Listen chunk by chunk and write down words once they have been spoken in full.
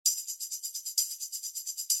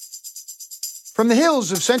From the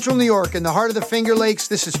hills of central New York and the heart of the Finger Lakes,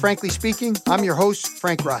 this is Frankly Speaking. I'm your host,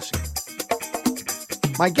 Frank Rossi.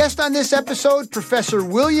 My guest on this episode, Professor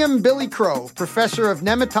William Billy Crow, Professor of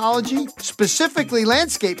Nematology, specifically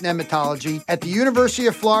landscape nematology at the University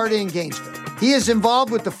of Florida in Gainesville. He is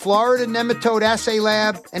involved with the Florida Nematode Assay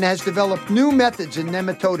Lab and has developed new methods in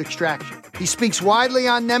nematode extraction. He speaks widely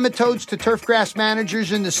on nematodes to turfgrass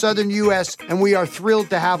managers in the southern U.S., and we are thrilled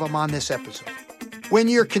to have him on this episode. When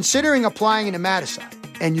you're considering applying a nematicide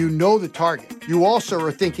and you know the target, you also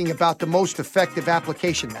are thinking about the most effective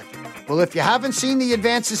application method. Well, if you haven't seen the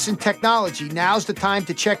advances in technology, now's the time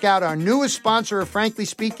to check out our newest sponsor of Frankly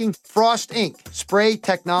Speaking, Frost Inc. Spray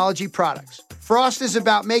Technology Products. Frost is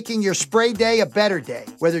about making your spray day a better day,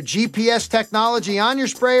 whether GPS technology on your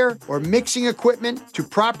sprayer or mixing equipment to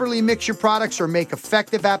properly mix your products or make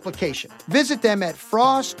effective application. Visit them at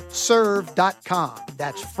frostserve.com.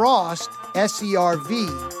 That's Frost,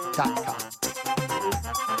 SERV.com.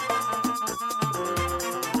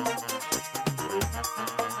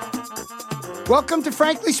 Welcome to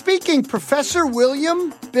Frankly Speaking, Professor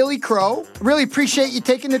William Billy Crow. Really appreciate you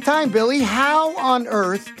taking the time, Billy. How on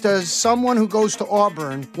earth does someone who goes to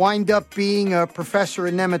Auburn wind up being a professor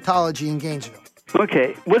in nematology in Gainesville?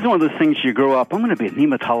 Okay, it wasn't one of those things you grow up, I'm going to be a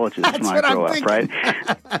nematologist when I grow up, right?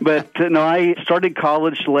 But no, I started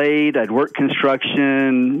college late, I'd worked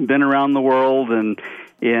construction, been around the world, and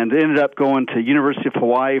ended up going to University of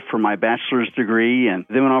Hawaii for my bachelor's degree, and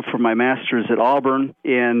then went on for my master's at Auburn.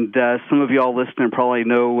 And some of y'all listening probably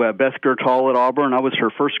know Beth Gertall at Auburn. I was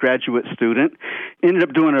her first graduate student. Ended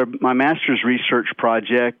up doing my master's research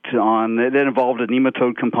project that involved a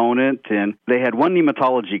nematode component, and they had one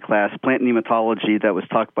nematology class, plant nematology, that was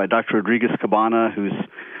taught by Dr. Rodriguez Cabana, who's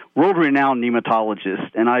world-renowned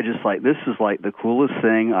nematologist, and I just this is the coolest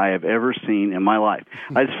thing I have ever seen in my life.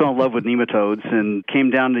 I just fell in love with nematodes and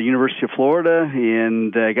came down to the University of Florida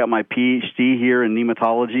and got my PhD here in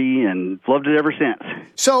nematology and loved it ever since.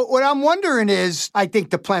 So what I'm wondering is, I think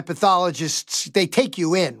the plant pathologists, they take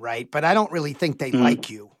you in, right? But I don't really think they like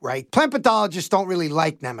you, right? Plant pathologists don't really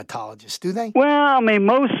like nematologists, do they? Well,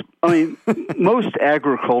 most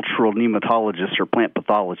agricultural nematologists are plant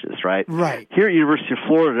pathologists, right? Right. Here at University of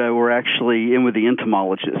Florida, we're actually in with the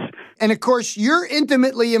entomologists. And of course, you're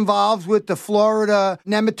intimately involved with the Florida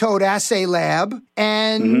Nematode Assay Lab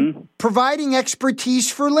and providing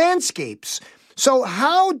expertise for landscapes. So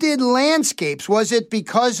how did landscapes, was it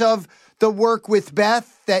because of the work with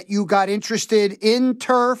Beth that you got interested in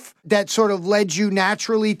turf that sort of led you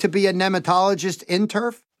naturally to be a nematologist in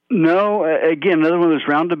turf? No, again, another one of those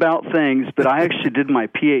roundabout things, but I actually did my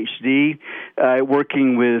PhD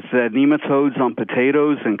working with nematodes on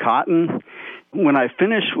potatoes and cotton. When I was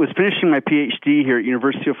finishing my PhD here at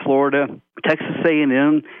University of Florida, Texas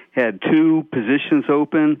A&M had two positions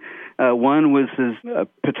open. One was as a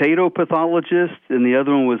potato pathologist, and the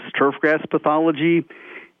other one was turfgrass pathology.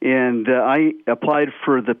 And I applied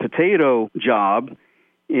for the potato job.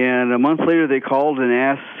 And a month later, they called and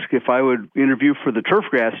asked if I would interview for the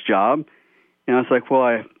turfgrass job. And I was like, well,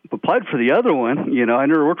 I applied for the other one. I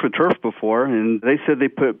never worked with turf before. And they said they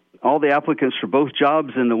put all the applicants for both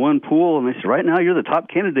jobs into one pool. And they said, right now, you're the top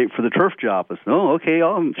candidate for the turf job. I said, oh, okay,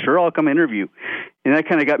 I'm sure I'll come interview. And that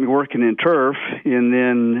kind of got me working in turf. And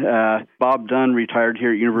then Bob Dunn retired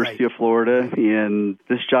here at University of Florida, and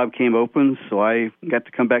this job came open, so I got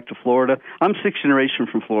to come back to Florida. I'm sixth generation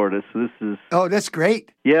from Florida, so this is... Oh, that's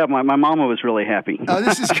great. Yeah, my mama was really happy. Oh,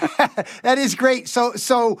 that is great. So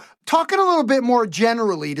talking a little bit more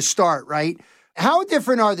generally to start, right? How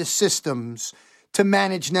different are the systems to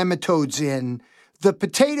manage nematodes in the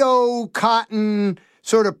potato, cotton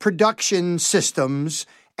sort of production systems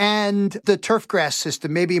and the turfgrass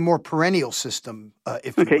system, maybe a more perennial system,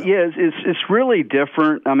 if you will? Okay, yeah, it's really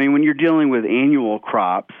different. I mean, when you're dealing with annual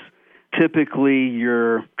crops, typically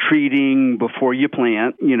you're treating before you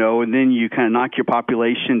plant, and then you kind of knock your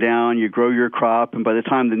population down, you grow your crop, and by the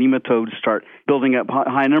time the nematodes start building up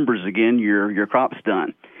high numbers again, your crop's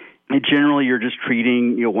done. And generally, you're just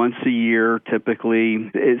treating once a year, typically.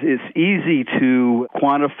 It's easy to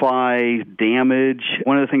quantify damage.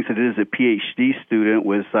 One of the things I did as a PhD student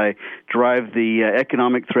was I derived the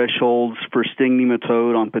economic thresholds for sting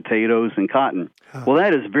nematode on potatoes and cotton. Oh. Well,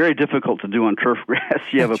 that is very difficult to do on turfgrass.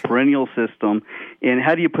 You have a perennial system, and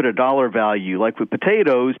how do you put a dollar value? Like with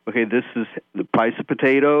potatoes, okay, this is the price of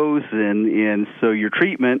potatoes, and so your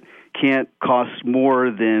treatment can't cost more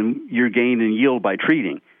than your gain in yield by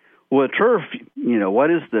treating. Well, turf,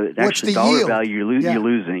 what is the actual dollar yield? Value you're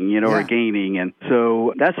losing, or gaining? And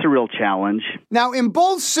so that's a real challenge. Now, in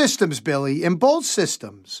both systems, Billy,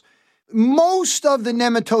 most of the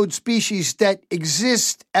nematode species that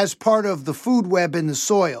exist as part of the food web in the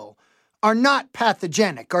soil are not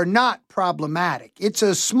pathogenic, are not problematic. It's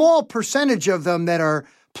a small percentage of them that are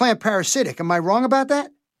plant parasitic. Am I wrong about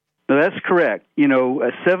that? No, that's correct.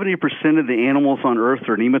 70% of the animals on Earth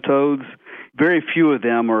are nematodes. Very few of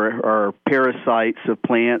them are parasites of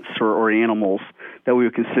plants or animals that we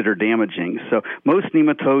would consider damaging. So most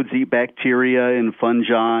nematodes eat bacteria and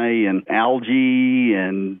fungi and algae,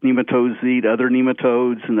 and nematodes eat other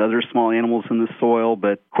nematodes and other small animals in the soil.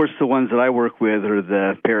 But, of course, the ones that I work with are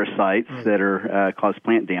the parasites that are cause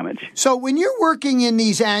plant damage. So when you're working in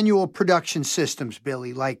these annual production systems,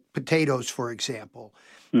 Billy, like potatoes, for example,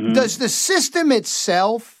 does the system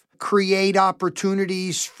itself create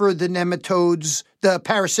opportunities for the nematodes, the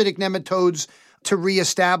parasitic nematodes, to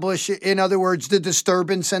reestablish, in other words, the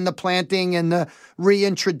disturbance and the planting and the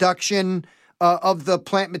reintroduction of the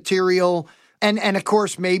plant material, and of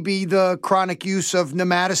course, maybe the chronic use of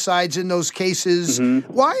nematicides in those cases?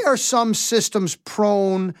 Why are some systems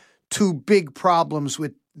prone to big problems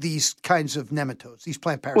with these kinds of nematodes, these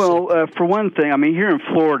plant parasites? Well, for one thing, here in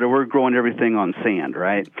Florida, we're growing everything on sand,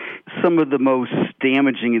 right? Some of the most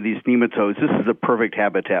damaging of these nematodes, this is a perfect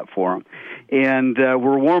habitat for them. And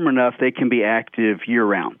we're warm enough, they can be active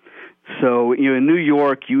year-round. So, in New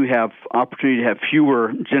York, you have opportunity to have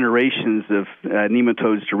fewer generations of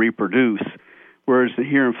nematodes to reproduce, whereas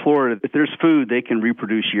here in Florida, if there's food, they can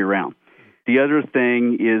reproduce year-round. The other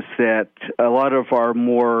thing is that a lot of our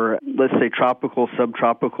more, let's say, tropical,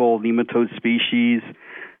 subtropical nematode species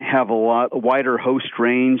have a wider host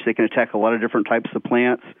range. They can attack a lot of different types of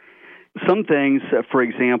plants. Some things, for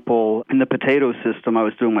example, in the potato system, I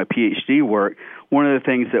was doing my PhD work, one of the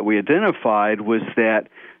things that we identified was that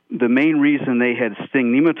the main reason they had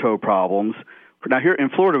sting nematode problems. Now, here in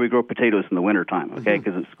Florida, we grow potatoes in the wintertime, okay,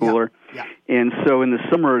 because it's cooler. Yeah. And so in the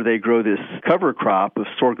summer, they grow this cover crop of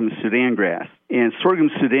sorghum Sudan grass. And sorghum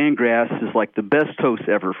Sudan grass is like the best host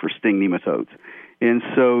ever for sting nematodes. And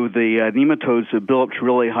so the nematodes have built up to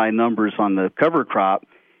really high numbers on the cover crop.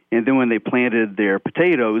 And then when they planted their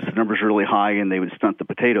potatoes, the numbers were really high, and they would stunt the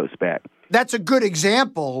potatoes back. That's a good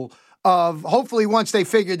example of, hopefully, once they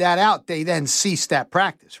figured that out, they then ceased that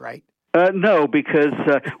practice, right? No, because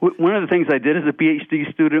one of the things I did as a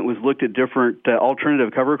PhD student was looked at different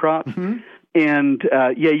alternative cover crops. And,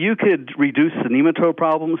 you could reduce the nematode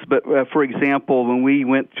problems, but, for example, when we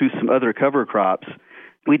went to some other cover crops,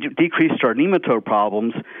 we decreased our nematode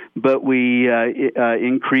problems, but we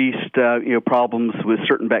increased problems with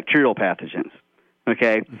certain bacterial pathogens.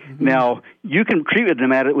 Okay. Now, you can treat with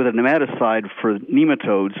a nematicide for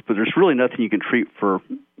nematodes, but there's really nothing you can treat for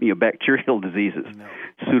bacterial diseases,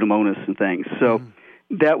 Pseudomonas and things. So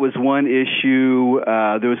that was one issue.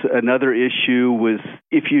 There was another issue was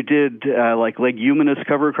if you did like leguminous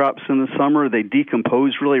cover crops in the summer, they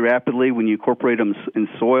decompose really rapidly when you incorporate them in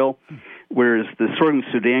soil, whereas the sorghum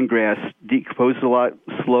Sudan grass decomposes a lot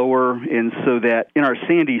slower, and so that in our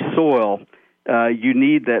sandy soil, you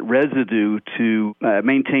need that residue to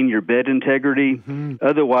maintain your bed integrity.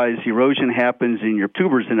 Otherwise, erosion happens and your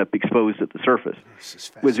tubers end up exposed at the surface.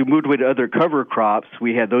 As we moved away to other cover crops,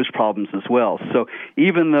 we had those problems as well. So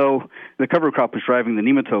even though the cover crop was driving the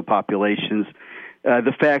nematode populations,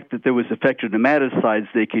 the fact that there was effective nematicides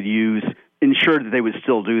they could use ensured that they would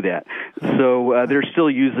still do that. So they're still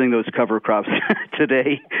using those cover crops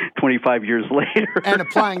today, 25 years later. And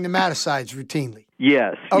applying nematicides routinely.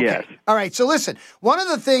 Yes, okay. Yes. All right, so listen, one of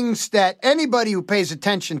the things that anybody who pays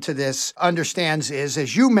attention to this understands is,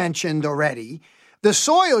 as you mentioned already, the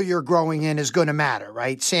soil you're growing in is going to matter,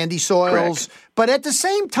 right? Sandy soils. Correct. But at the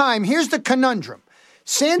same time, here's the conundrum.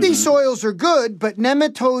 Sandy soils are good, but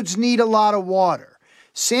nematodes need a lot of water.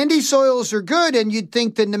 Sandy soils are good, and you'd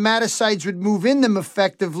think the nematicides would move in them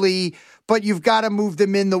effectively, but you've got to move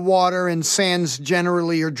them in the water, and sands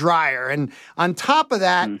generally are drier. And on top of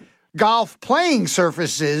that, golf playing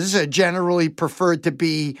surfaces are generally preferred to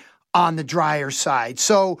be on the drier side.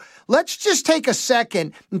 So let's just take a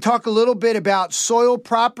second and talk a little bit about soil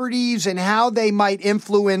properties and how they might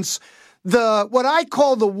influence what I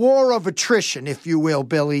call the war of attrition, if you will,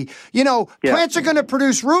 Billy. Plants are going to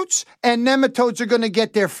produce roots, and nematodes are going to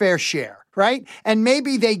get their fair share, right? And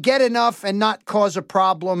maybe they get enough and not cause a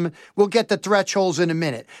problem. We'll get the thresholds in a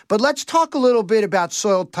minute. But let's talk a little bit about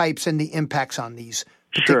soil types and the impacts on these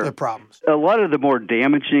particular problems. A lot of the more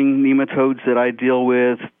damaging nematodes that I deal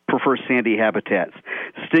with prefer sandy habitats.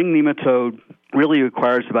 Sting nematode really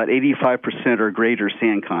requires about 85% or greater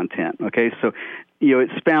sand content, okay? So,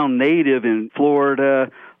 it's found native in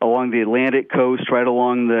Florida, along the Atlantic coast, right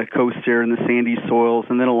along the coast there in the sandy soils,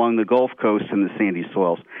 and then along the Gulf Coast in the sandy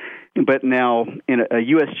soils. But now, in a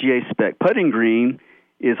USGA spec putting green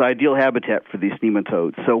is ideal habitat for these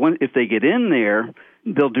nematodes. So if they get in there,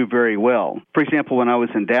 they'll do very well. For example, when I was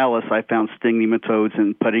in Dallas, I found sting nematodes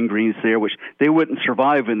and putting greens there, which they wouldn't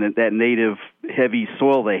survive in that native heavy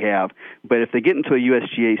soil they have. But if they get into a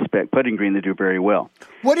USGA spec putting green, they do very well.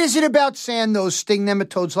 What is it about sand those sting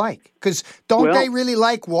nematodes like? Because don't they really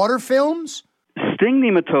like water films? Sting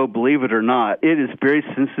nematode, believe it or not, it is very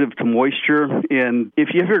sensitive to moisture. And if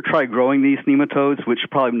you ever try growing these nematodes, which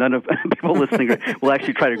probably none of people listening will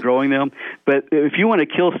actually try to growing them, but if you want to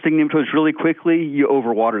kill sting nematodes really quickly, you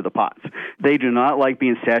overwater the pots. They do not like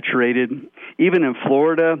being saturated. Even in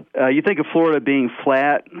Florida, you think of Florida being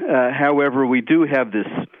flat. However, we do have this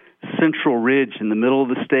central ridge in the middle of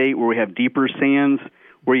the state where we have deeper sands,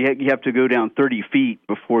 where you have to go down 30 feet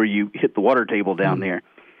before you hit the water table down there.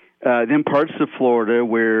 Then parts of Florida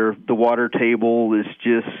where the water table is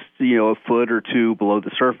just, a foot or two below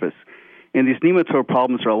the surface. And these nematode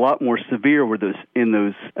problems are a lot more severe in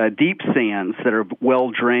those deep sands that are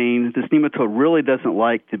well drained. This nematode really doesn't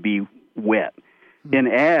like to be wet. In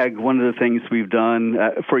ag, one of the things we've done,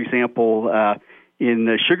 for example,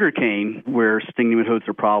 in sugarcane, where sting nematodes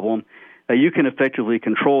are a problem, you can effectively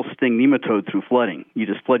control sting nematode through flooding. You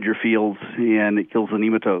just flood your fields, and it kills the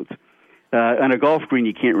nematodes. On a golf green,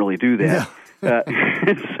 you can't really do that.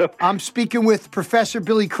 So, I'm speaking with Professor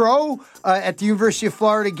Billy Crow at the University of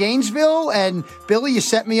Florida, Gainesville. And Billy, you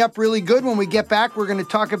set me up really good. When we get back, we're going to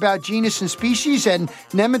talk about genus and species and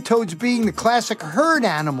nematodes being the classic herd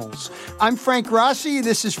animals. I'm Frank Rossi.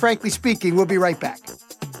 This is Frankly Speaking. We'll be right back.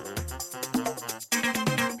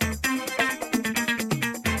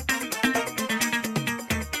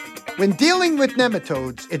 When dealing with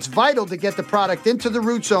nematodes, it's vital to get the product into the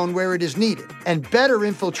root zone where it is needed, and better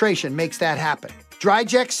infiltration makes that happen.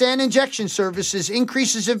 DryJect Sand Injection Services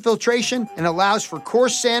increases infiltration and allows for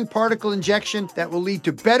coarse sand particle injection that will lead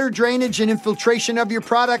to better drainage and infiltration of your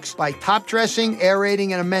products by top dressing,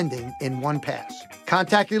 aerating, and amending in one pass.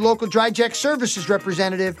 Contact your local DryJect Services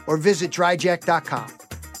representative or visit dryject.com.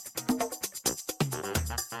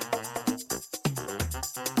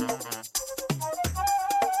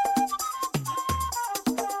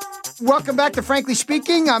 Welcome back to Frankly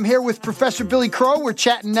Speaking. I'm here with Professor Billy Crow. We're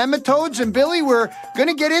chatting nematodes. And Billy, we're going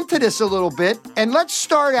to get into this a little bit. And let's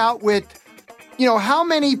start out with, how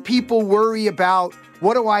many people worry about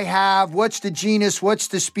what do I have? What's the genus? What's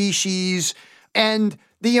the species? And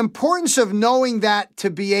the importance of knowing that to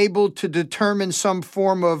be able to determine some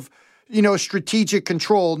form of, strategic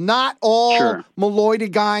control. Not all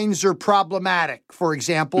Meloidogines are problematic, for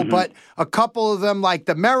example, but a couple of them, like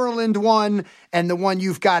the Maryland one and the one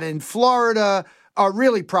you've got in Florida, are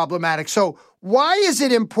really problematic. So why is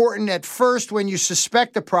it important at first when you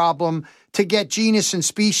suspect a problem to get genus and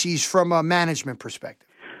species from a management perspective?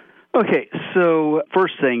 Okay, so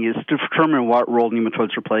first thing is to determine what role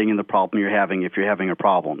nematodes are playing in the problem you're having if you're having a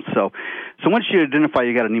problem. So once you identify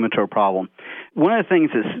you got a nematode problem, one of the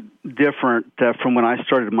things that's different from when I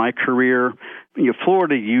started my career,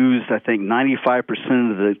 Florida used, I think, 95%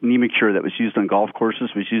 of the Nemacure that was used on golf courses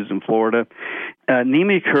was used in Florida.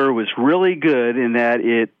 Nemacure was really good in that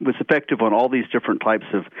it was effective on all these different types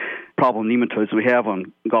of problem nematodes we have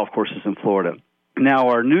on golf courses in Florida. Now,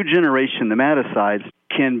 our new generation nematicides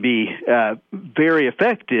can be very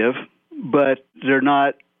effective, but they're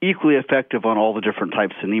not equally effective on all the different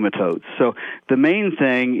types of nematodes. So the main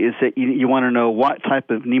thing is that you want to know what type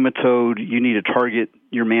of nematode you need to target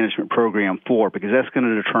your management program for, because that's going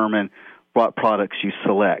to determine what products you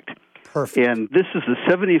select. Perfect. And this is the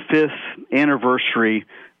 75th anniversary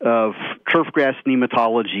of turfgrass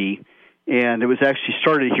nematology, and it was actually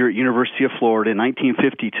started here at University of Florida in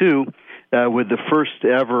 1952. With the first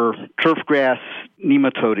ever turfgrass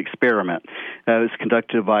nematode experiment. It was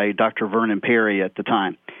conducted by Dr. Vernon Perry at the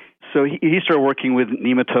time. So he started working with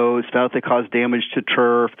nematodes, found out they caused damage to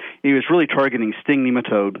turf. He was really targeting sting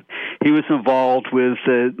nematode. He was involved with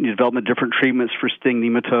the development of different treatments for sting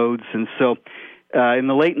nematodes. And so in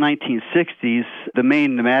the late 1960s, the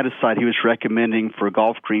main nematicide he was recommending for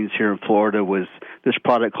golf greens here in Florida was this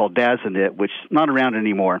product called Dazinet, which is not around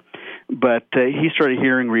anymore. But he started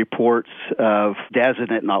hearing reports of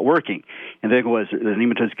Dazinet not working. And then was the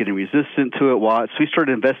nematodes getting resistant to it? So he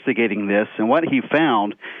started investigating this, and what he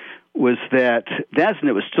found was that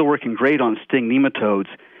Dazinet was still working great on sting nematodes.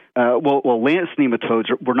 Lance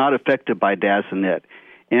nematodes were not affected by Dazinet.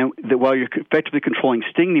 And while you're effectively controlling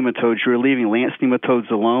sting nematodes, you're leaving Lance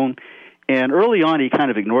nematodes alone. And early on, he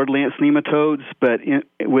kind of ignored Lance nematodes, but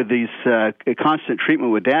with these constant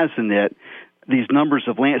treatment with Dazinet, these numbers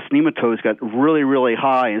of lance nematodes got really, really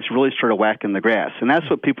high and it's really started whacking the grass. And that's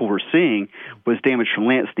what people were seeing was damage from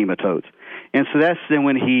lance nematodes. And so that's then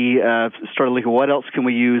when he started looking, what else can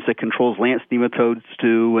we use that controls lance nematodes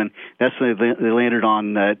too? And that's when they landed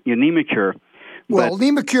on Nemacure. Well,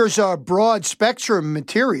 Nemacure's a broad spectrum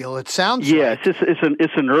material, it sounds like. Yes,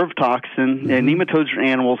 it's a nerve toxin, and nematodes are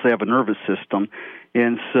animals. They have a nervous system.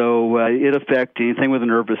 And so it affects anything with a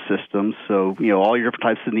nervous system. So, all your different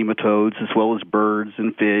types of nematodes, as well as birds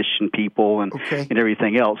and fish and people and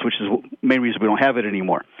everything else, which is the main reason we don't have it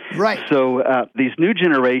anymore. Right. So these new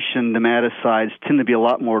generation nematicides tend to be a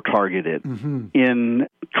lot more targeted. In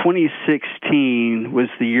 2016 was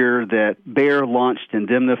the year that Bayer launched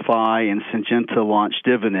Indemnify and Syngenta launched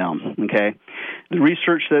Divinim. Okay. The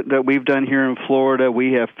research that we've done here in Florida,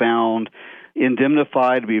 we have found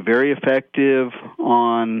Indemnify to be very effective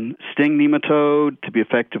on sting nematode, to be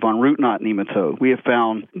effective on root knot nematode. We have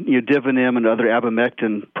found Divinim and other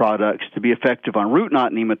abamectin products to be effective on root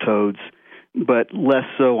knot nematodes, but less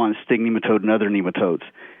so on sting nematode and other nematodes.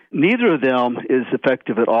 Neither of them is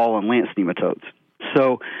effective at all on lance nematodes.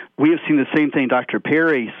 So we have seen the same thing Dr.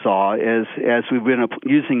 Perry saw as we've been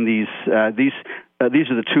using these are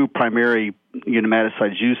the two primary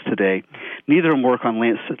nematicides used today. Neither of them work on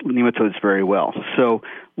lance nematodes very well. So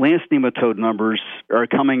lance nematode numbers are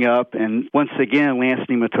coming up, and once again, lance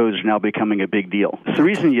nematodes are now becoming a big deal. So the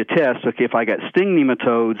reason you test, if I got sting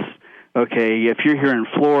nematodes, if you're here in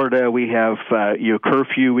Florida, we have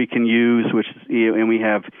curfew we can use, and we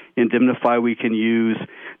have Indemnify we can use.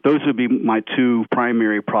 Those would be my two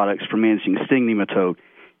primary products for managing sting nematode.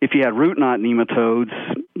 If you had root knot nematodes,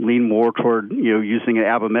 lean more toward using an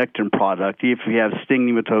abamectin product. If you have sting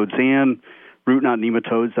nematodes and root knot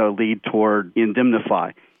nematodes, that would lead toward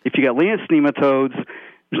Indemnify. If you got lance nematodes,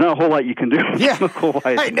 there's not a whole lot you can do. Yeah,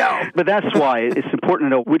 I know. But that's why it's important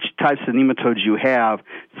to know which types of nematodes you have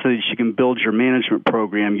so that you can build your management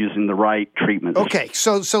program using the right treatments. Okay,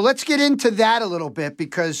 so let's get into that a little bit,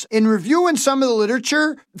 because in reviewing some of the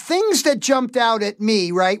literature, things that jumped out at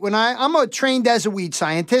me, right, when I'm trained as a weed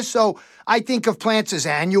scientist, so I think of plants as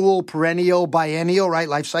annual, perennial, biennial, right,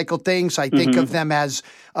 life cycle things. I think of them as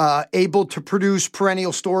able to produce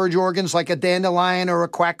perennial storage organs like a dandelion or a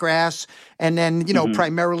quackgrass, and then,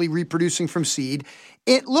 primarily reproducing from seed.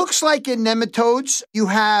 It looks like in nematodes, you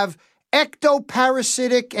have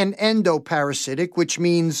ectoparasitic and endoparasitic, which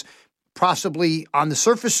means possibly on the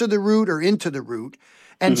surface of the root or into the root.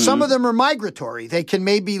 And some of them are migratory. They can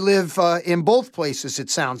maybe live in both places,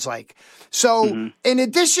 it sounds like. So in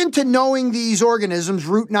addition to knowing these organisms,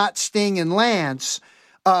 root knot, sting, and lance,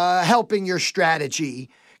 helping your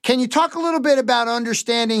strategy, can you talk a little bit about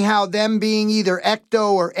understanding how them being either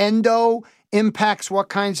ecto or endo impacts what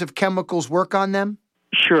kinds of chemicals work on them?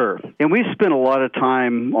 Sure. And we spent a lot of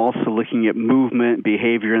time also looking at movement,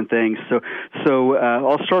 behavior, and things. So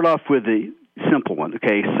I'll start off with the simple one.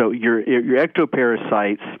 Okay, so your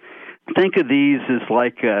ectoparasites, think of these as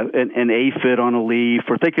like an aphid on a leaf,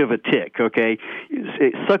 or think of a tick, okay?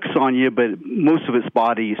 It sucks on you, but most of its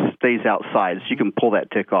body stays outside, so you can pull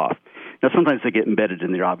that tick off. Now, sometimes they get embedded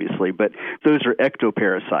in there, obviously, but those are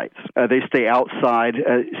ectoparasites. They stay outside.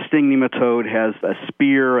 Sting nematode has a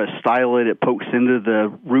spear, a stylet. It pokes into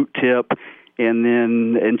the root tip and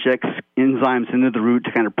then injects enzymes into the root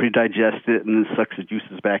to kind of pre-digest it and then sucks the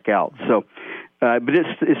juices back out. So, but it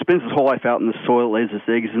spends its whole life out in the soil, lays its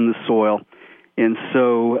eggs in the soil. And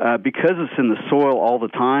so because it's in the soil all the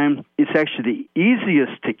time, it's actually the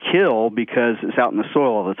easiest to kill because it's out in the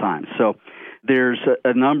soil all the time. So there's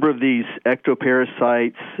a number of these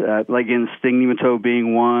ectoparasites, like in sting nematode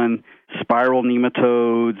being one, spiral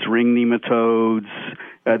nematodes, ring nematodes.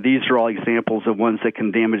 These are all examples of ones that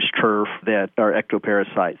can damage turf that are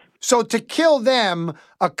ectoparasites. So to kill them,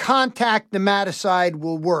 a contact nematicide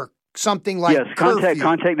will work. Something like contact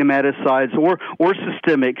nematicides or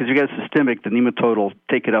systemic, because you got systemic, the nematode will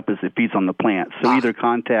take it up as it feeds on the plant. So either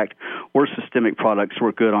contact or systemic products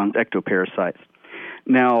work good on ectoparasites.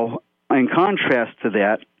 Now, in contrast to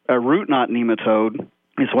that, a root knot nematode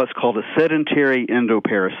is what's called a sedentary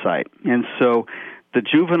endoparasite. And so the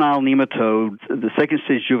juvenile nematode, the second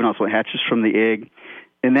stage juvenile, is what hatches from the egg,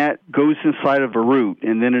 and that goes inside of a root,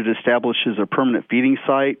 and then it establishes a permanent feeding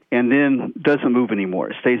site, and then doesn't move anymore.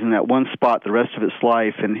 It stays in that one spot the rest of its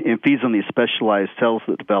life and feeds on these specialized cells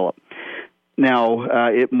that develop. Now,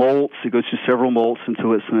 it molts. It goes through several molts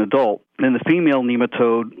until it's an adult. Then the female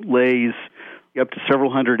nematode lays up to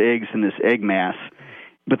several hundred eggs in this egg mass.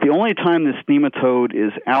 But the only time this nematode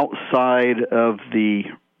is outside of the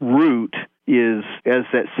root is as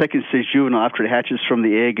that second stage juvenile after it hatches from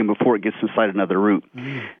the egg and before it gets inside another root.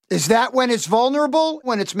 Is that when it's vulnerable,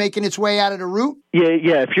 when it's making its way out of the root?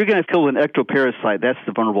 Yeah. If you're going to kill an ectoparasite, that's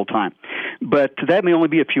the vulnerable time. But that may only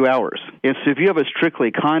be a few hours. And so if you have a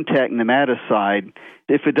strictly contact nematicide,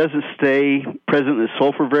 if it doesn't stay present in the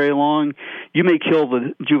soil for very long, you may kill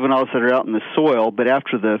the juveniles that are out in the soil, but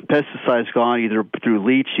after the pesticide's gone, either through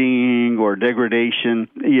leaching or degradation,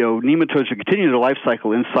 nematodes will continue their life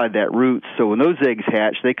cycle inside that root. So when those eggs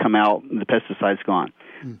hatch, they come out and the pesticide's gone.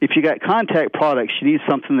 If you got contact products, you need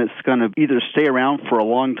something that's going to either stay around for a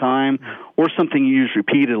long time or something you use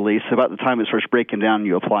repeatedly, so about the time it starts breaking down,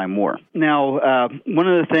 you apply more. Now, one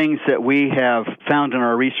of the things that we have found in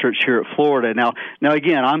our research here at Florida, now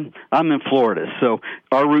again, I'm in Florida, so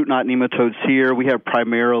our root knot nematodes here, we have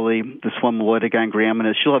primarily the Swamolytica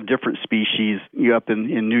graminis. You'll have different species up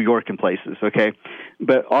in New York and places, okay?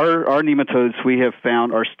 But our nematodes, we have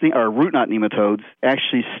found, our root knot nematodes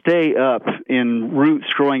actually stay up in roots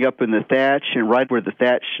growing up in the thatch and right where the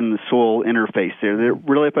thatch and the soil interface there. They're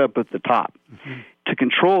really up at the top. To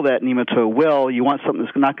control that nematode well, you want something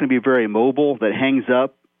that's not going to be very mobile, that hangs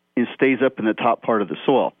up and stays up in the top part of the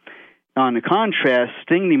soil. On the contrast,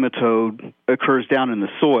 sting nematode occurs down in the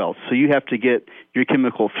soil, so you have to get your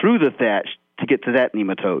chemical through the thatch to get to that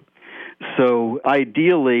nematode. So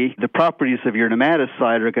ideally, the properties of your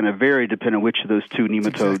nematicide are going to vary depending on which of those two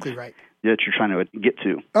nematodes exactly right. that you're trying to get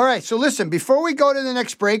to. All right, so listen, before we go to the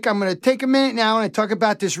next break, I'm going to take a minute now and talk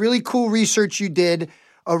about this really cool research you did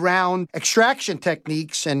around extraction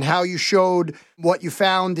techniques and how you showed what you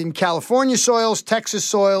found in California soils, Texas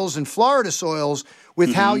soils, and Florida soils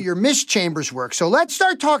with how your mist chambers work. So let's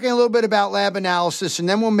start talking a little bit about lab analysis, and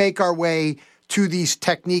then we'll make our way to these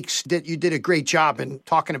techniques that you did a great job in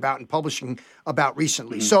talking about and publishing about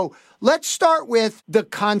recently. So let's start with the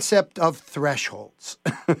concept of thresholds.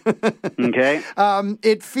 Okay.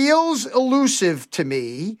 It feels elusive to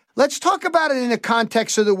me. Let's talk about it in the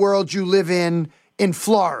context of the world you live in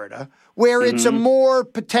Florida, where it's a more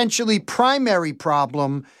potentially primary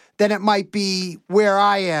problem than it might be where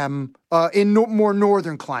I am in more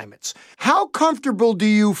northern climates. How comfortable do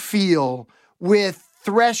you feel with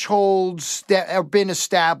thresholds that have been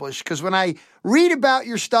established? Because when I read about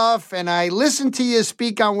your stuff and I listen to you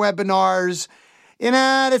speak on webinars,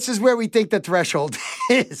 this is where we think the threshold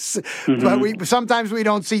is. But sometimes we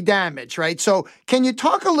don't see damage, right? So can you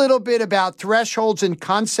talk a little bit about thresholds and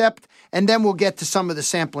concept, and then we'll get to some of the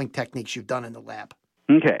sampling techniques you've done in the lab.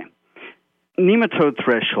 Okay. Nematode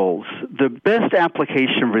thresholds. The best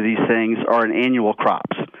application for these things are in annual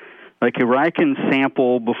crops. Like where I can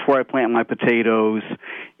sample before I plant my potatoes,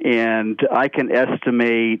 and I can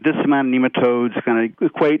estimate this amount of nematodes is going to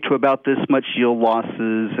equate to about this much yield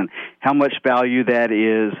losses and how much value that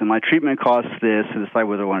is, and my treatment costs this, and decide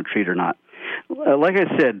whether I want to treat or not. Like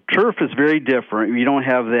I said, turf is very different. You don't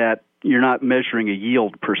have that. You're not measuring a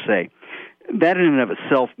yield per se. That in and of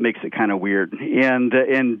itself makes it kind of weird.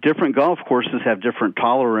 And different golf courses have different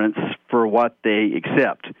tolerance for what they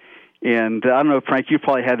accept. And I don't know, Frank, you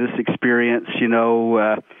probably had this experience. You're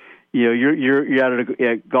out at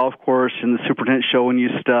a golf course and the superintendent's showing you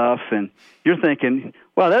stuff, and you're thinking,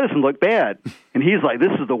 "Wow, that doesn't look bad." And he's like, "This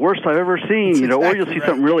is the worst I've ever seen." That's or you'll see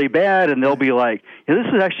something really bad, and they'll be like, "Yeah, this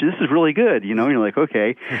is really good." And you're like,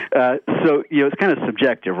 "Okay." So it's kind of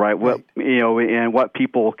subjective, right? What and what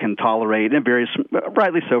people can tolerate, and it varies,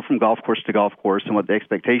 rightly so, from golf course to golf course, and what the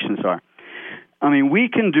expectations are. I mean, we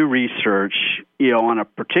can do research, on a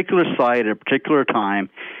particular site at a particular time,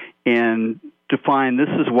 and define this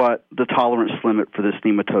is what the tolerance limit for this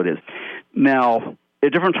nematode is. Now, at a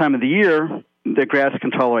different time of the year, the grass can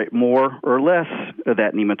tolerate more or less of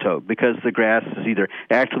that nematode because the grass is either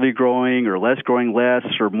actively growing or growing less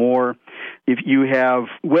or more. If you have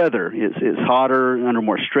weather, it's hotter, under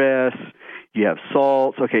more stress, you have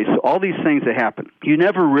salts. Okay, so all these things that happen, you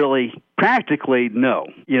never really practically know.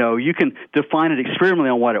 You can define it experimentally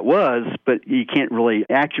on what it was, but you can't really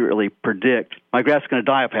accurately predict, my grass is going to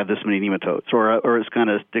die if I have this many nematodes, or it's going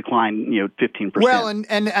to decline, 15%. Well,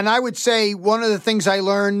 and I would say one of the things I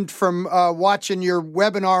learned from watching your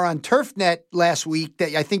webinar on TurfNet last week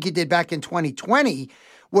that I think you did back in 2020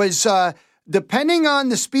 was depending on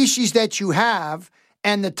the species that you have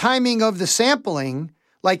and the timing of the sampling,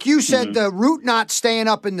 like you said, the root knot staying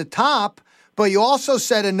up in the top, but you also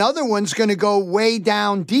said another one's going to go way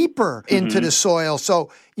down deeper into the soil.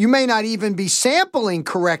 So you may not even be sampling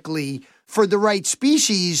correctly for the right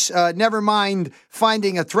species, never mind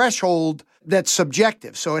finding a threshold that's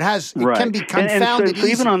subjective. So it can be confounded. So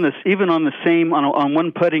even on the same on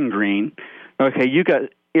one putting green, okay, you got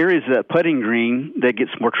areas of that putting green that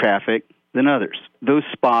gets more traffic than others. those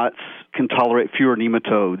spots can tolerate fewer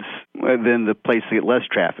nematodes than the places that get less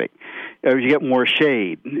traffic. Or you get more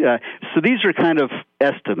shade. So these are kind of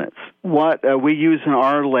estimates. What we use in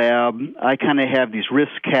our lab, I kind of have these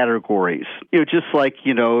risk categories. Just like,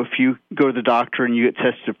 if you go to the doctor and you get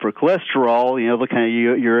tested for cholesterol,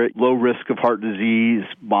 you're at low risk of heart disease,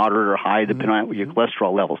 moderate or high, depending on your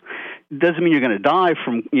cholesterol levels. It doesn't mean you're going to die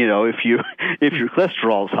from, if your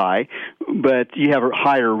cholesterol is high, but you have a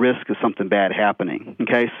higher risk of something bad happening.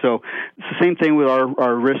 Okay, so it's the same thing with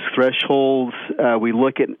our risk thresholds. We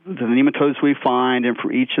look at the nematodes we find, and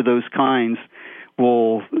for each of those kinds,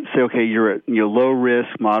 we'll say, okay, you're at low risk,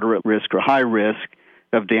 moderate risk, or high risk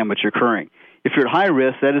of damage occurring. If you're at high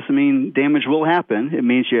risk, that doesn't mean damage will happen. It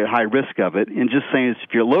means you're at high risk of it. And just saying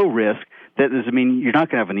if you're low risk, that doesn't mean you're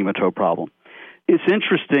not going to have a nematode problem. It's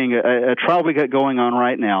interesting, a trial we got going on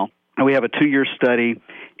right now, and we have a 2-year study.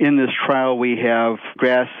 In this trial, we have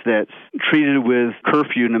grass that's treated with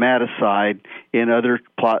curfew nematicide and other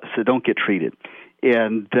plots that don't get treated.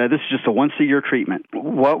 And this is just a once-a-year treatment.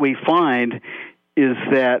 What we find is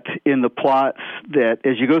that in the plots that,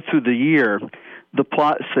 as you go through the year, the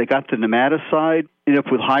plots that got the nematicide end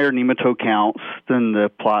up with higher nematode counts than the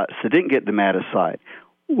plots that didn't get nematicide.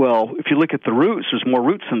 Well, if you look at the roots, there's more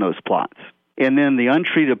roots in those plots. And then the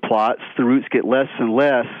untreated plots, the roots get less and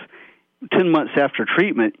less. 10 months after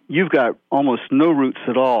treatment, you've got almost no roots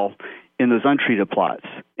at all in those untreated plots.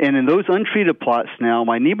 And in those untreated plots now,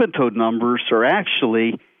 my nematode numbers are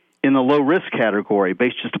actually in the low-risk category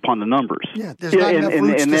based just upon the numbers. Yeah, there's not enough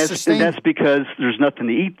roots to sustain. And that's because there's nothing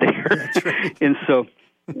to eat there. That's right. And so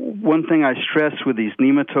one thing I stress with these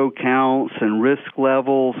nematode counts and risk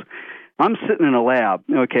levels, I'm sitting in a lab,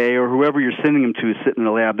 okay, or whoever you're sending them to is sitting in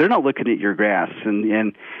a lab. They're not looking at your grass.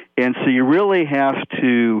 And so you really have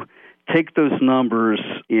to take those numbers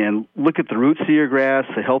and look at the roots of your grass,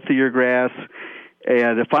 the health of your grass.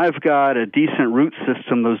 And if I've got a decent root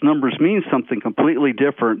system, those numbers mean something completely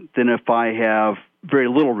different than if I have very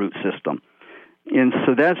little root system. And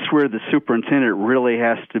so that's where the superintendent really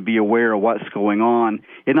has to be aware of what's going on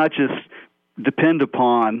and not just depend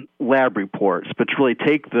upon lab reports, but to really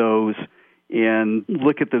take those and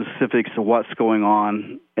look at the specifics of what's going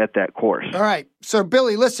on at that course. All right. So,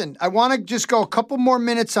 Billy, listen, I want to just go a couple more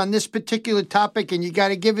minutes on this particular topic, and you got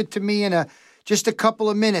to give it to me in just a couple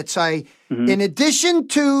of minutes. In addition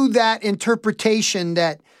to that interpretation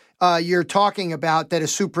that you're talking about that a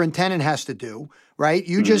superintendent has to do, right?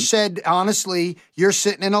 You just said, honestly, you're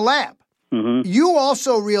sitting in a lab. You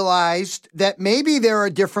also realized that maybe there are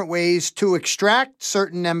different ways to extract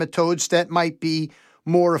certain nematodes that might be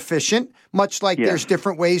more efficient, much like there's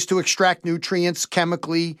different ways to extract nutrients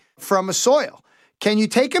chemically from a soil. Can you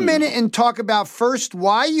take a minute and talk about first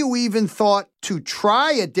why you even thought to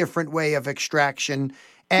try a different way of extraction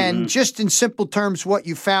and just in simple terms what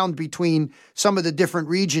you found between some of the different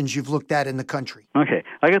regions you've looked at in the country? Okay.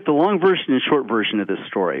 I got the long version and short version of this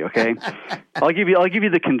story, okay? I'll give you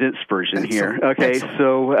the condensed version here. Okay.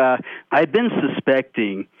 So I'd been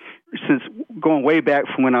suspecting since going way back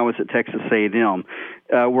from when I was at Texas A&M,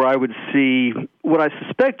 where I would see what I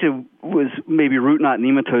suspected was maybe root knot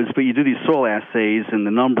nematodes, but you do these soil assays and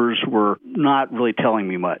the numbers were not really telling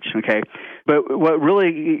me much, okay? But what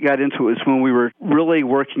really got into it was when we were really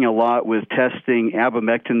working a lot with testing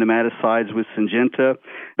abamectin nematicides with Syngenta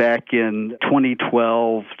back in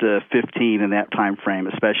 2012 to 15 in that time frame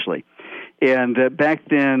especially. And back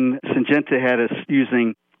then, Syngenta had us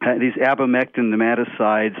using these abamectin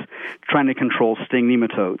nematicides trying to control sting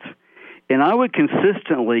nematodes. And I would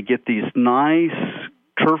consistently get these nice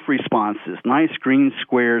turf responses, nice green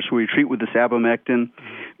squares where we treat with this abamectin,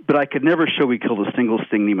 but I could never show we killed a single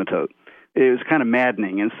sting nematode. It was kind of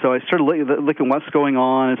maddening. And so I started looking what's going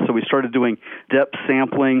on, and so we started doing depth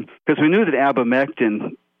sampling because we knew that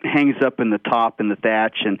abamectin hangs up in the top in the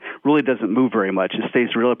thatch and really doesn't move very much. It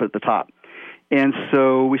stays real up at the top. And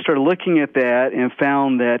so we started looking at that and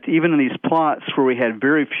found that even in these plots where we had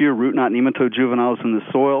very few root knot nematode juveniles in the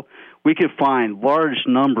soil, we could find large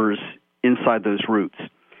numbers inside those roots.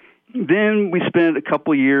 Then we spent a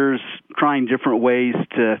couple years trying different ways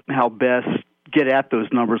to how best get at those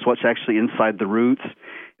numbers, what's actually inside the roots.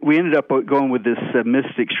 We ended up going with this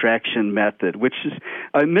mist extraction method, which is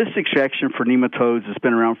a mist extraction for nematodes has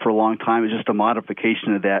been around for a long time. It's just a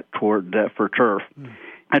modification of that for turf.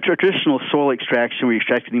 A traditional soil extraction, where you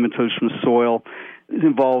extract nematodes from the soil,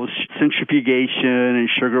 involves centrifugation and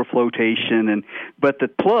sugar flotation, but the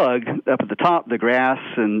plug up at the top, the grass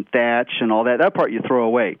and thatch and all that part you throw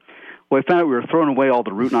away. Well, I found out we were throwing away all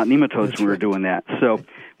the root knot nematodes when we were doing that. So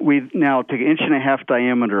we now take an 1.5 inch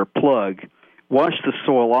diameter plug, wash the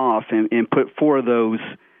soil off, and put 4 of those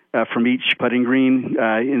from each putting green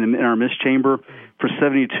in our mist chamber for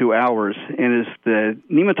 72 hours. And as the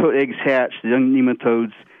nematode eggs hatch, the young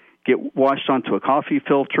nematodes get washed onto a coffee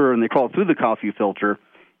filter, and they crawl through the coffee filter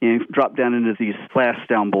and drop down into these flasks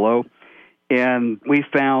down below. And we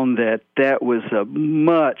found that was a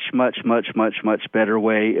much better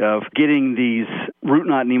way of getting these root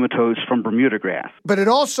knot nematodes from Bermuda grass. But it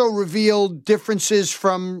also revealed differences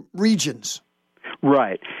from regions.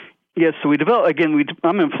 Right. Yes, so we developed, again,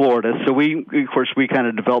 I'm in Florida, so we kind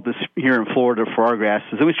of developed this here in Florida for our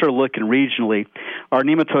grasses. Then we started looking regionally. Our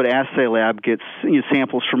nematode assay lab gets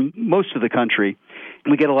samples from most of the country.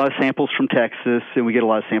 We get a lot of samples from Texas, and we get a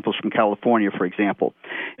lot of samples from California, for example.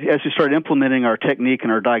 As we started implementing our technique in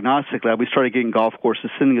our diagnostic lab, we started getting golf courses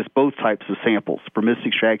sending us both types of samples, from mist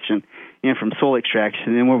extraction and from soil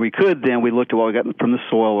extraction. And where we could, then we looked at what we got from the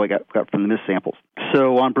soil, what we got from the mist samples.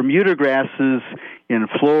 So on Bermuda grasses in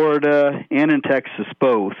Florida and in Texas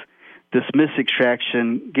both, this mist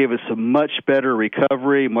extraction gave us a much better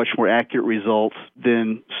recovery, much more accurate results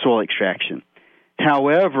than soil extraction.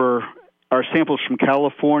 However, our samples from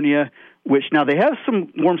California, which now they have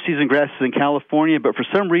some warm season grasses in California, but for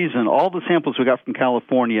some reason, all the samples we got from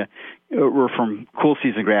California were from cool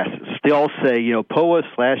season grasses. They all say,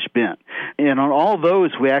 POA/bent. And on all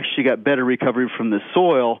those, we actually got better recovery from the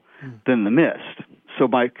soil than the mist. So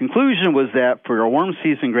my conclusion was that for our warm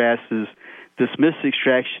season grasses, this mist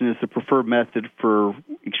extraction is the preferred method for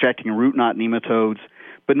extracting root knot nematodes,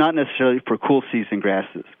 but not necessarily for cool season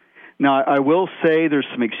grasses. Now, I will say there's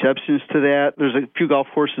some exceptions to that. There's a few golf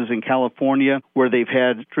courses in California where they've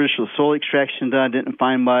had traditional soil extraction done, didn't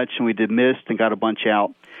find much, and we did mist and got a bunch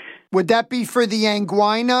out. Would that be for the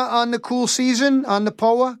anguina on the cool season, on the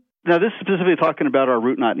POA? Now, this is specifically talking about our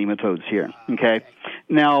root knot nematodes here, okay?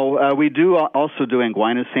 Now, we do also do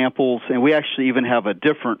anguina samples, and we actually even have a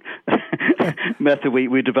different method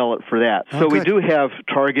we developed for that. So we do have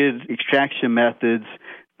targeted extraction methods.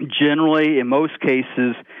 Generally, in most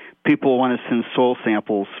cases, people want to send soil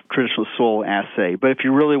samples, traditional soil assay. But if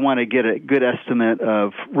you really want to get a good estimate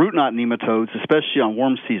of root knot nematodes, especially on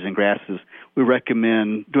warm season grasses, we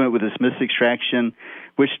recommend doing it with this mist extraction,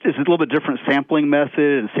 which is a little bit different sampling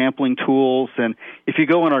method and sampling tools. And if you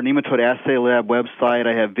go on our Nematode Assay Lab website,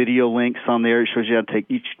 I have video links on there. It shows you how to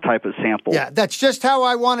take each type of sample. Yeah, that's just how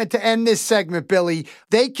I wanted to end this segment, Billy.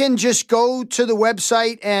 They can just go to the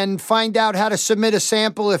website and find out how to submit a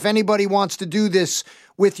sample if anybody wants to do this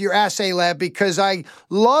with your assay lab, because I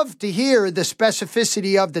love to hear the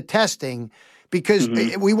specificity of the testing, because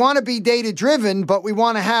we want to be data-driven, but we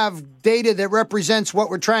want to have data that represents what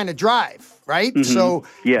we're trying to drive, right? So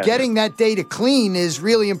getting that data clean is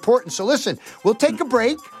really important. So listen, we'll take a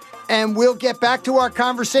break, and we'll get back to our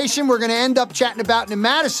conversation. We're going to end up chatting about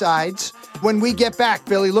nematicides when we get back,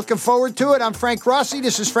 Billy. Looking forward to it. I'm Frank Rossi.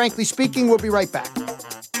 This is Frankly Speaking. We'll be right back.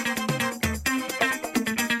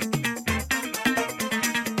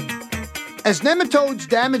 As nematodes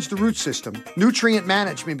damage the root system, nutrient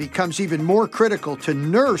management becomes even more critical to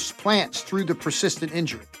nurse plants through the persistent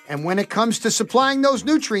injury. And when it comes to supplying those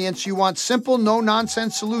nutrients, you want simple,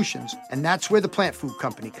 no-nonsense solutions, and that's where the Plant Food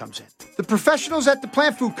Company comes in. The professionals at the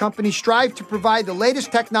Plant Food Company strive to provide the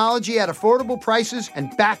latest technology at affordable prices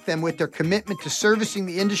and back them with their commitment to servicing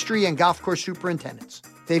the industry and golf course superintendents.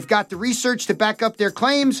 They've got the research to back up their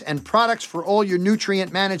claims and products for all your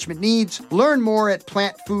nutrient management needs. Learn more at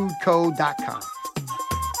plantfoodco.com.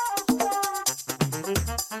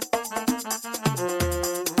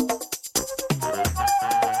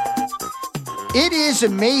 It is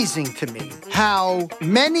amazing to me how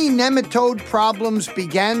many nematode problems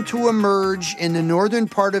began to emerge in the northern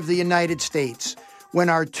part of the United States when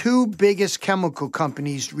our two biggest chemical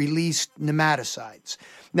companies released nematicides.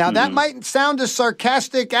 Now, that might sound a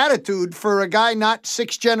sarcastic attitude for a guy not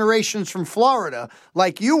 6 generations from Florida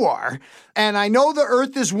like you are. And I know the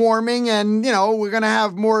earth is warming and, we're going to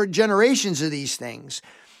have more generations of these things.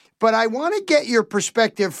 But I want to get your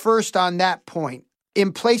perspective first on that point.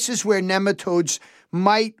 In places where nematodes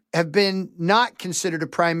might have been not considered a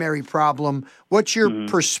primary problem, what's your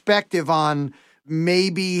perspective on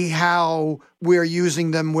maybe how we're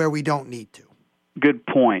using them where we don't need to? Good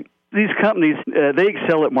point. These companies, they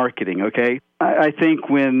excel at marketing, okay? I think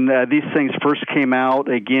when these things first came out,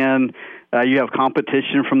 again, you have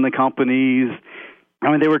competition from the companies.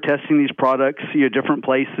 They were testing these products, different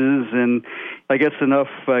places, and I guess enough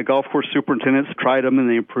golf course superintendents tried them and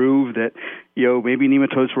they proved that, maybe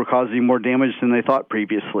nematodes were causing more damage than they thought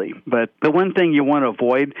previously. But the one thing you want to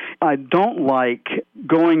avoid, I don't like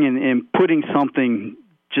going and putting something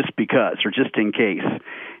just because or just in case.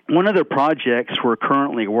 One of the projects we're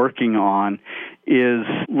currently working on is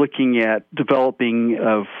looking at developing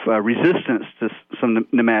of resistance to some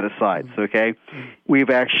nematicides, okay? We've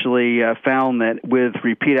actually found that with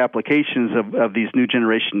repeat applications of these new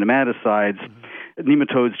generation nematicides,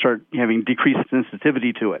 nematodes start having decreased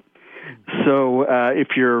sensitivity to it. So if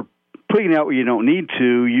you're putting out what you don't need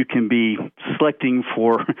to, you can be selecting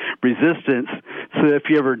for resistance. So if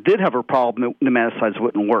you ever did have a problem, nematicides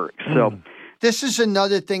wouldn't work. So this is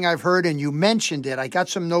another thing I've heard, and you mentioned it. I got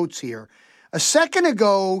some notes here. A second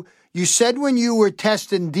ago, you said when you were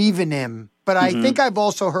testing Divanim, but I think I've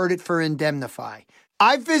also heard it for Indemnify.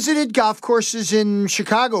 I've visited golf courses in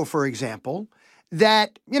Chicago, for example,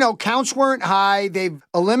 that, counts weren't high. They've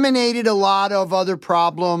eliminated a lot of other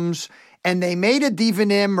problems, and they made a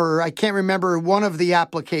Divanim, or I can't remember one of the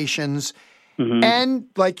applications, and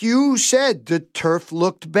like you said, the turf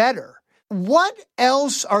looked better. What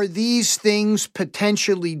else are these things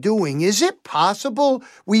potentially doing? Is it possible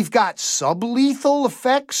we've got sublethal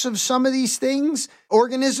effects of some of these things,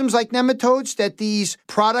 organisms like nematodes, that these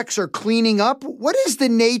products are cleaning up? What is the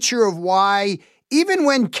nature of why, even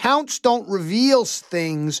when counts don't reveal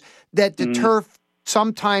things, that the turf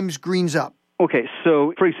sometimes greens up? Okay,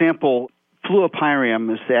 so for example,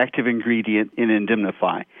 fluopyrium is the active ingredient in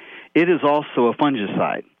Indemnify. It is also a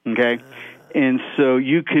fungicide, okay? And so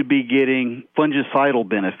you could be getting fungicidal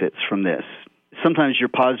benefits from this. Sometimes your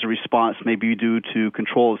positive response may be due to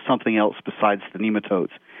control of something else besides the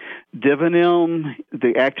nematodes. Divanim,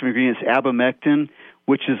 the active ingredient is abamectin,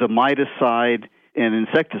 which is a miticide and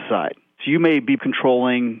insecticide. So you may be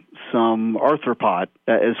controlling some arthropod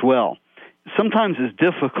as well. Sometimes it's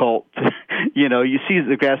difficult to, you see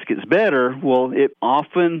the grass gets better. Well, it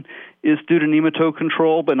often is due to nematode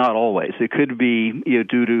control, but not always. It could be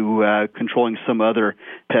due to controlling some other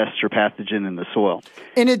pest or pathogen in the soil.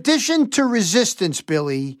 In addition to resistance,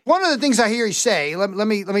 Billy, one of the things I hear you say, let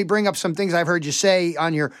me bring up some things I've heard you say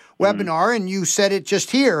on your webinar, and you said it just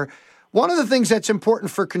here. One of the things that's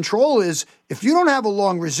important for control is if you don't have a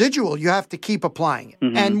long residual, you have to keep applying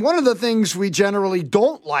it. And one of the things we generally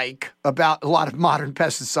don't like about a lot of modern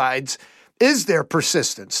pesticides is their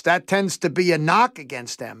persistence. That tends to be a knock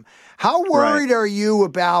against them. How worried are you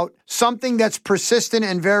about something that's persistent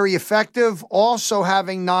and very effective also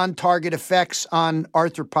having non-target effects on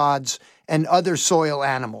arthropods and other soil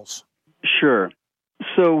animals? Sure.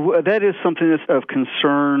 So that is something that's of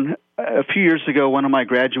concern. A few years ago, one of my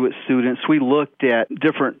graduate students, we looked at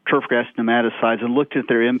different turfgrass nematicides and looked at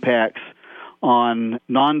their impacts on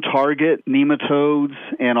non-target nematodes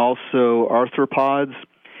and also arthropods.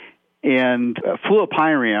 And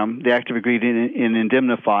fluopyrium, the active ingredient in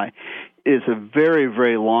Indemnify, is a very,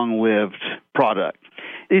 very long-lived product.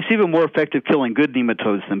 It's even more effective killing good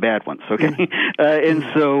nematodes than bad ones, okay? And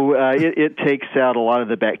so it takes out a lot of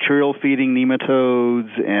the bacterial-feeding nematodes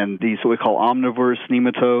and these what we call omnivorous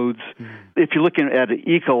nematodes. If you're looking at an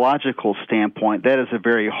ecological standpoint, that is a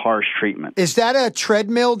very harsh treatment. Is that a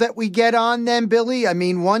treadmill that we get on then, Billy? I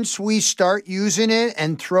mean, once we start using it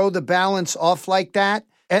and throw the balance off like that,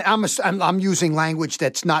 and I'm using language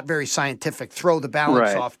that's not very scientific, throw the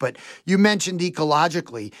balance off, but you mentioned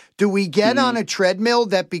ecologically. Do we get on a treadmill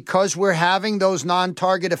that because we're having those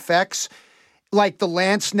non-target effects, like the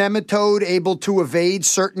lance nematode able to evade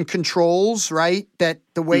certain controls, right, that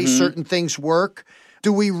the way certain things work,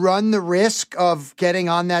 do we run the risk of getting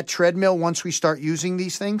on that treadmill once we start using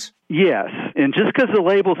these things? Yes, and just because the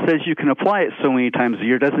label says you can apply it so many times a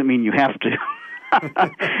year doesn't mean you have to.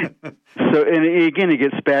 So, and again, it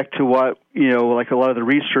gets back to what, like a lot of the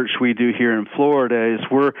research we do here in Florida is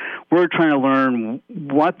we're trying to learn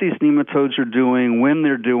what these nematodes are doing, when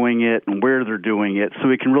they're doing it, and where they're doing it, so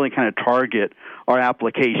we can really kind of target our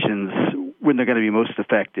applications when they're going to be most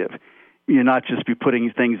effective. Not just be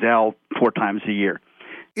putting things out 4 times a year.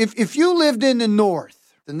 If you lived in the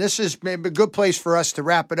north, and this is maybe a good place for us to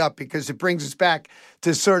wrap it up because it brings us back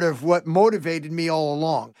to sort of what motivated me all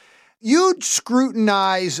along. You'd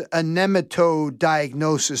scrutinize a nematode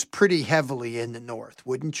diagnosis pretty heavily in the north,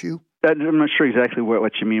 wouldn't you? I'm not sure exactly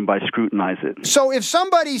what you mean by scrutinize it. So if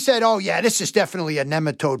somebody said, oh, yeah, this is definitely a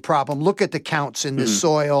nematode problem, look at the counts in the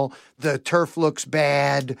soil, the turf looks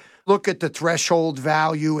bad, look at the threshold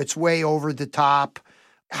value, it's way over the top.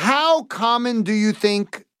 How common do you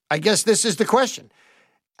think, I guess this is the question,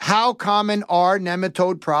 how common are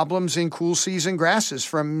nematode problems in cool season grasses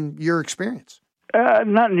from your experience?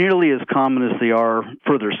 Not nearly as common as they are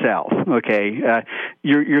further south, okay?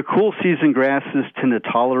 Your cool season grasses tend to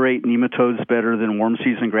tolerate nematodes better than warm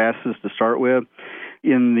season grasses to start with.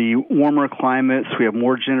 In the warmer climates, we have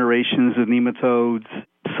more generations of nematodes.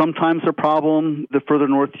 Sometimes a problem the further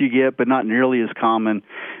north you get, but not nearly as common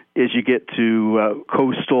as you get to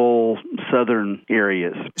coastal southern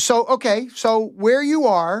areas. So where you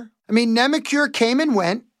are, I mean, Nemacure came and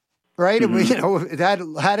went, right? Mm-hmm. It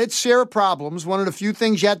had its share of problems. One of the few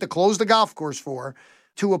things you had to close the golf course for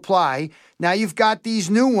to apply. Now you've got these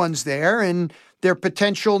new ones there and their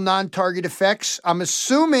potential non-target effects. I'm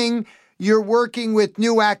assuming you're working with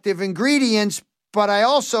new active ingredients, but I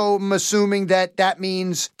also am assuming that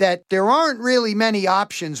means that there aren't really many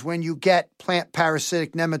options when you get plant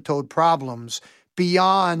parasitic nematode problems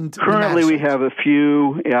beyond. Currently, we have a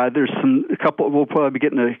few. There's a couple. We'll probably be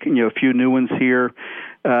getting a few new ones here.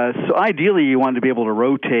 So ideally, you want to be able to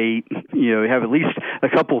rotate. Have at least a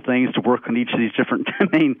couple things to work on each of these different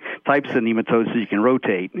main types of nematodes, so you can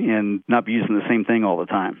rotate and not be using the same thing all the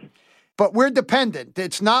time. But we're dependent.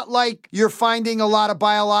 It's not like you're finding a lot of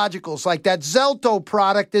biologicals. Like that Zelto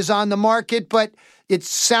product is on the market, but it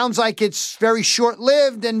sounds like it's very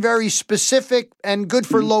short-lived and very specific and good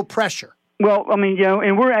for low pressure. Well, I mean,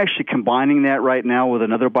 and we're actually combining that right now with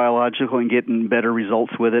another biological and getting better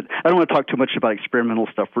results with it. I don't want to talk too much about experimental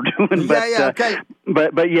stuff we're doing, but okay.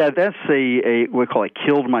 But that's a what we call a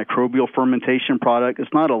killed microbial fermentation product.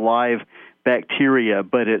 It's not a live bacteria,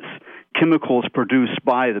 but it's chemicals produced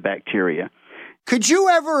by the bacteria. Could you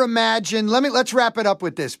ever imagine, let's wrap it up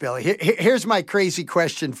with this, Billy. Here's my crazy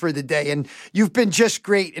question for the day, and you've been just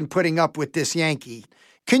great in putting up with this Yankee.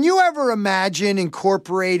 Can you ever imagine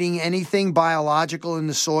incorporating anything biological in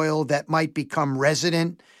the soil that might become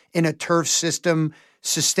resident in a turf system,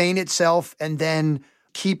 sustain itself, and then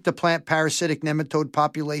keep the plant parasitic nematode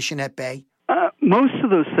population at bay? Most of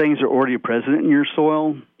those things are already present in your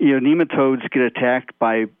soil. Nematodes get attacked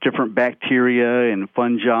by different bacteria and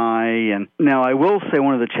fungi. And now I will say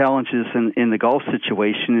one of the challenges in the golf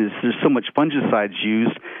situation is there's so much fungicides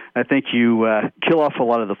used. I think you kill off a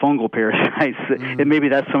lot of the fungal parasites, and maybe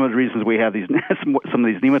that's some of the reasons we have some of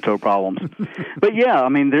these nematode problems. But yeah, I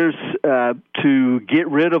mean, there's to get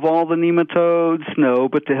rid of all the nematodes, no,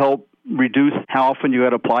 but to help reduce how often you got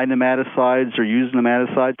to apply nematicides or use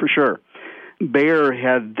nematicides, for sure. Bayer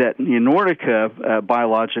had that Nordica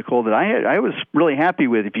biological that I was really happy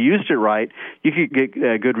with. If you used it right, you could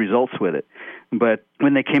get good results with it. But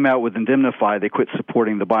when they came out with Indemnify, they quit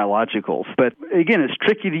supporting the biologicals. But again, it's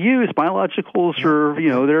tricky to use. Biologicals are,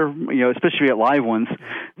 they're, especially at live ones,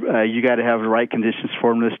 you got to have the right conditions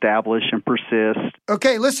for them to establish and persist.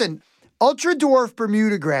 Okay, listen. Ultra-dwarf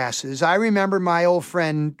Bermuda grasses, I remember my old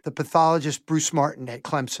friend, the pathologist Bruce Martin at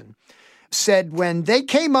Clemson, said when they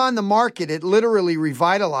came on the market, it literally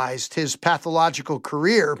revitalized his pathological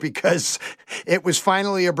career because it was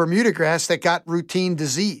finally a Bermuda grass that got routine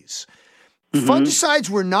disease. Mm-hmm. Fungicides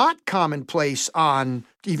were not commonplace on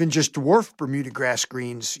even just dwarf Bermuda grass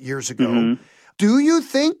greens years ago. Mm-hmm. Do you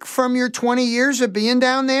think from your 20 years of being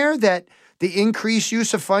down there that the increased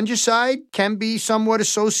use of fungicide can be somewhat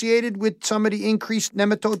associated with some of the increased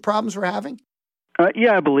nematode problems we're having?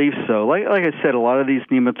 Yeah, I believe so. Like I said, a lot of these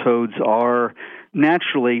nematodes are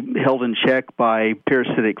naturally held in check by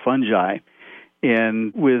parasitic fungi.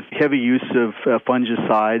 And with heavy use of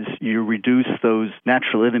fungicides, you reduce those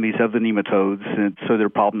natural enemies of the nematodes, and so their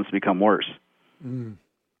problems become worse. Mm.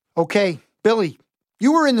 Okay, Billy,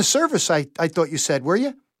 you were in the service, I thought you said, were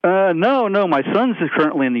you? No. My son's is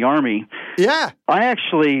currently in the Army. Yeah. I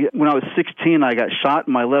actually, when I was 16, I got shot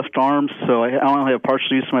in my left arm, so I only have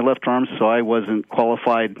partial use of my left arm, so I wasn't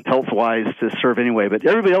qualified health-wise to serve anyway. But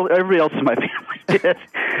everybody else in my family did.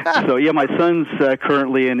 So yeah, my son's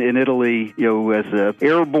currently in Italy, as an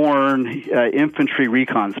airborne infantry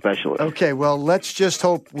recon specialist. Okay, well, let's just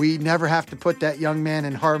hope we never have to put that young man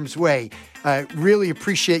in harm's way. I really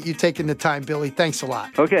appreciate you taking the time, Billy. Thanks a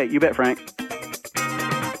lot. Okay, you bet, Frank.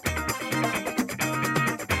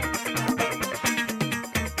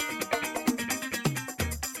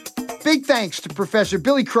 Big thanks to Professor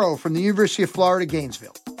Billy Crow from the University of Florida,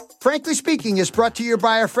 Gainesville. Frankly Speaking is brought to you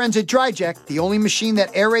by our friends at DryJect, the only machine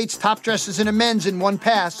that aerates top dresses and amends in one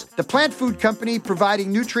pass, the plant food company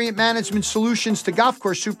providing nutrient management solutions to golf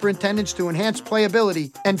course superintendents to enhance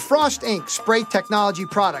playability, and Frost Inc. spray technology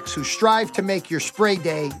products who strive to make your spray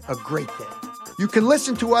day a great day. You can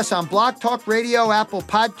listen to us on Blog Talk Radio, Apple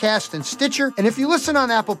Podcast, and Stitcher. And if you listen on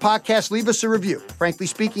Apple Podcasts, leave us a review. Frankly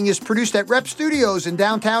Speaking is produced at Rep Studios in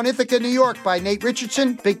downtown Ithaca, New York by Nate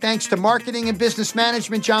Richardson. Big thanks to Marketing and Business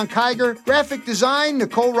Management, John Kiger. Graphic Design,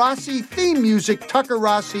 Nicole Rossi. Theme Music, Tucker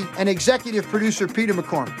Rossi. And Executive Producer, Peter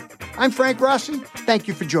McCormick. I'm Frank Rossi. Thank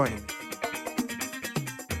you for joining me.